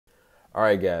All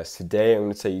right, guys, today I'm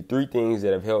going to tell you 3 things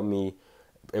that have helped me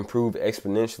improve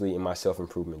exponentially in my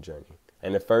self-improvement journey.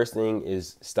 And the first thing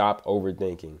is stop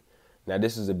overthinking. Now,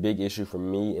 this is a big issue for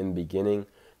me in the beginning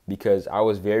because I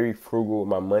was very frugal with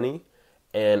my money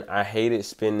and I hated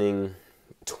spending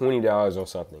 $20 on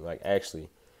something. Like, actually,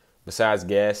 besides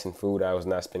gas and food, I was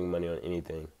not spending money on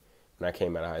anything when I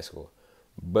came out of high school.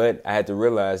 But I had to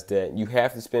realize that you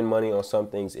have to spend money on some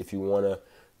things if you want to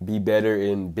be better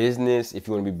in business, if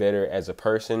you want to be better as a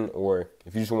person, or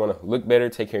if you just want to look better,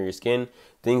 take care of your skin,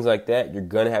 things like that. You're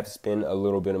going to have to spend a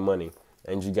little bit of money,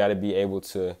 and you got to be able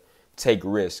to take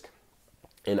risk.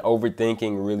 And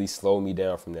overthinking really slowed me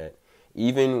down from that.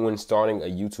 Even when starting a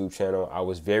YouTube channel, I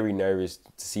was very nervous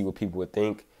to see what people would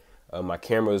think. My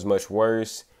camera was much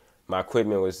worse. My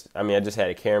equipment was, I just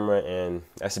had a camera and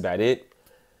that's about it.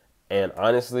 And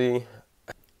honestly,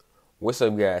 what's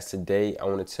up, guys? Today I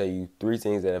want to tell you 3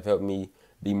 things that have helped me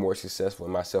be more successful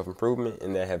in my self-improvement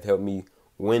and that have helped me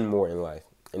win more in life.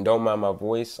 And don't mind my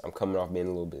voice, I'm coming off being a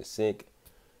little bit sick.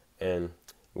 And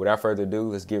without further ado,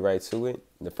 let's get right to it.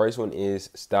 The first one is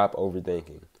stop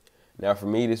overthinking. Now, for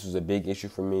me, this was a big issue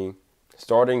for me.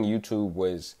 Starting YouTube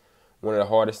was one of the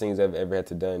hardest things I've ever had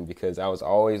to done because I was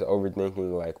always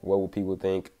overthinking, like, what would people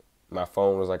think? My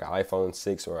phone was like an iPhone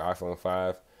 6 or iPhone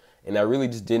 5. And I really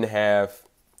just didn't have,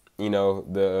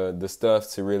 the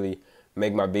stuff to really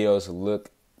make my videos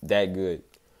look that good.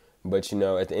 But,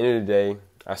 at the end of the day,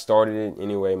 I started it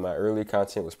anyway. My early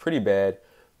content was pretty bad,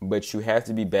 but you have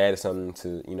to be bad at something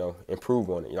to, improve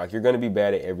on it. Like, you're going to be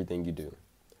bad at everything you do.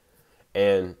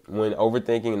 And when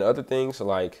overthinking and other things,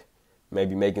 like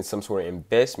maybe making some sort of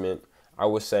investment, I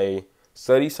would say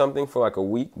study something for like a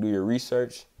week, do your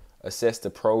research, assess the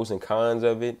pros and cons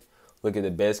of it, look at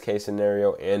the best case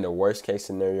scenario and the worst case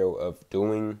scenario of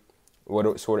doing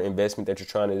what sort of investment that you're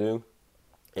trying to do.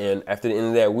 And after the end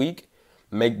of that week,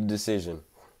 make the decision.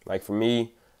 Like for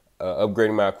me,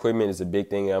 upgrading my equipment is a big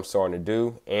thing that I'm starting to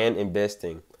do, and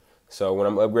investing. So when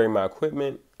I'm upgrading my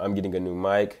equipment, I'm getting a new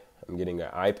mic, I'm getting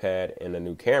an iPad and a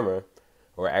new camera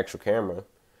or actual camera.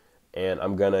 And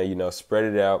I'm going to, spread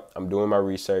it out. I'm doing my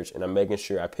research and I'm making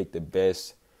sure I pick the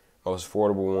best, most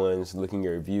affordable ones, looking at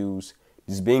reviews,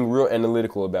 just being real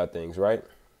analytical about things, right?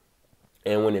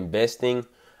 And when investing,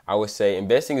 I would say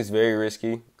investing is very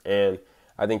risky. And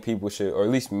I think people should, or at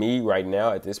least me right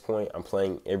now at this point, I'm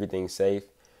playing everything safe.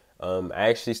 I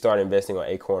actually started investing on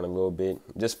Acorn a little bit,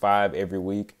 just $5 every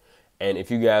week. And if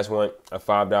you guys want a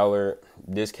 $5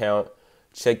 discount,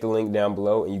 check the link down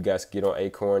below and you guys get on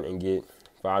Acorn and get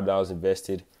 $5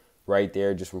 invested right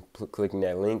there just from clicking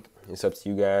that link. It's up to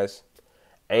you guys.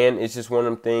 And it's just one of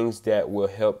them things that will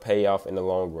help pay off in the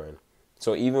long run.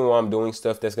 So even while I'm doing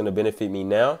stuff that's going to benefit me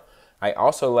now, I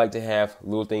also like to have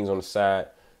little things on the side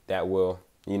that will,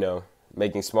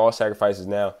 making small sacrifices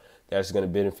now that's going to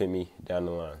benefit me down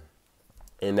the line.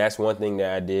 And that's one thing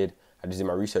that I did. I just did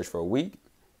my research for a week.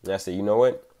 And I said, you know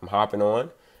what? I'm hopping on.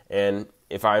 And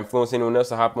if I influence anyone else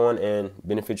to hop on and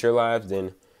benefit your lives,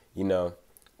 then,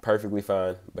 perfectly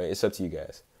fine. But it's up to you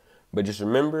guys. But just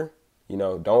remember,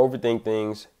 don't overthink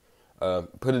things.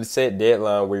 Put a set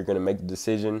deadline where you're going to make the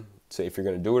decision to if you're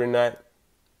going to do it or not.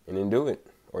 And then do it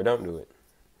or don't do it.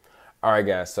 All right,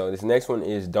 guys. So this next one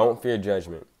is don't fear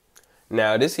judgment.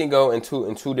 Now, this can go in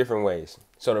two different ways.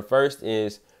 So the first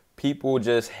is people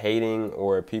just hating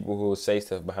or people who say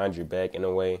stuff behind your back in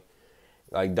a way.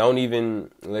 Like, don't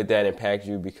even let that impact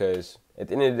you because at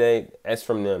the end of the day, that's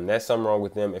from them. That's something wrong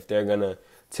with them if they're going to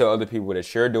tell other people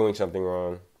that you're doing something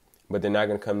wrong, but they're not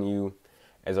going to come to you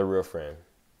as a real friend.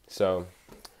 So,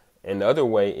 and the other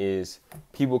way is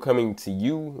people coming to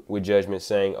you with judgment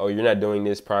saying, oh, you're not doing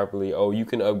this properly. Oh, you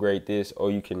can upgrade this. Oh,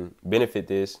 you can benefit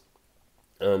this.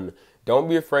 Don't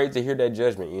be afraid to hear that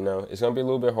judgment. It's going to be a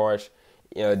little bit harsh.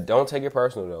 Don't take it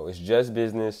personal, though. It's just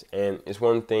business, and it's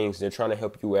one of the things they're trying to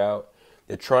help you out.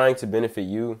 They're trying to benefit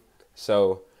you.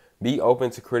 So be open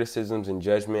to criticisms and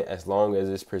judgment as long as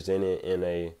it's presented in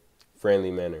a friendly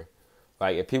manner.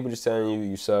 Like, if people just telling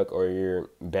you suck or you're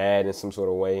bad in some sort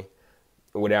of way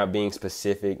without being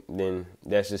specific, then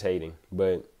that's just hating.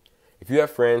 But if you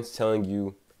have friends telling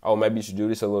you, oh, maybe you should do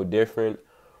this a little different,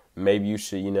 maybe you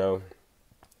should,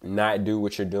 not do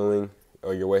what you're doing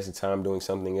or you're wasting time doing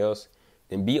something else,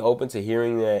 then be open to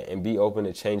hearing that and be open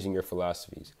to changing your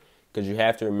philosophies. Because you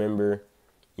have to remember,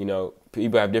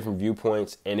 people have different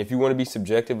viewpoints. And if you want to be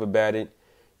subjective about it,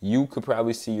 you could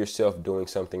probably see yourself doing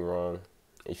something wrong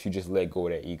if you just let go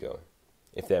of that ego,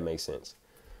 if that makes sense.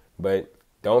 But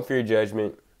don't fear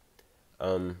judgment.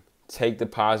 Take the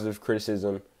positive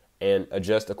criticism and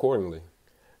adjust accordingly.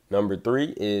 Number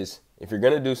 3 is if you're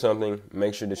going to do something,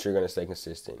 make sure that you're going to stay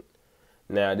consistent.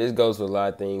 Now, this goes for a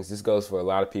lot of things. This goes for a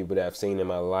lot of people that I've seen in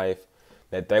my life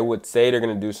that they would say they're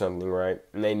going to do something, right?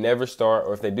 And they never start,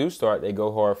 or if they do start, they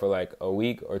go hard for like a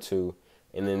week or two,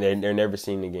 and then they're never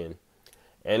seen again.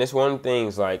 And it's one of the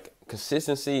things, like,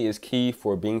 consistency is key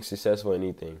for being successful in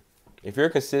anything. If you're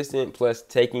consistent plus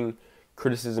taking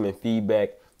criticism and feedback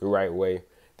the right way,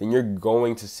 then you're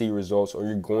going to see results, or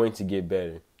you're going to get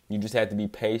better. You just have to be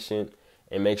patient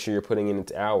and make sure you're putting in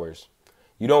its hours.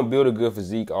 You don't build a good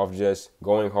physique off just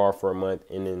going hard for a month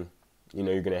and then,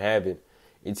 you're going to have it.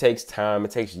 It takes time,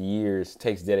 it takes years, it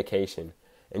takes dedication,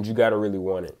 and you got to really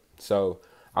want it. So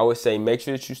I would say make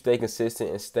sure that you stay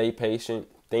consistent and stay patient.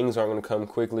 Things aren't going to come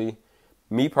quickly.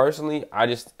 Me personally,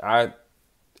 I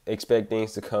expect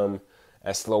things to come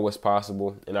as slow as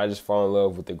possible, and I just fall in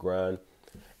love with the grind.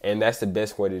 And that's the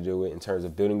best way to do it in terms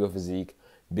of building a physique,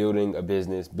 building a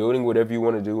business, building whatever you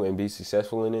want to do and be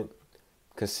successful in it.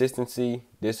 Consistency,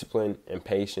 discipline, and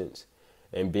patience,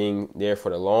 and being there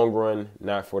for the long run,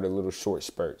 not for the little short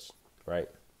spurts, right?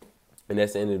 And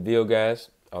that's the end of the video, guys.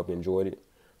 I hope you enjoyed it.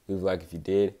 Leave a like if you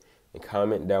did, and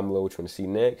comment down below what you want to see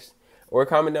next. Or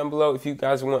comment down below if you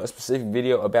guys want a specific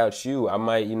video about you. I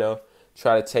might,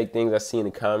 try to take things I see in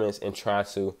the comments and try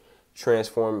to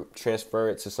transfer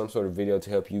it to some sort of video to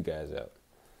help you guys out.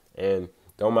 And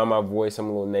don't mind my voice. I'm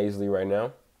a little nasally right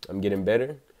now. I'm getting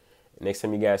better. Next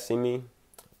time you guys see me,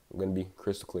 I'm going to be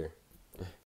crystal clear.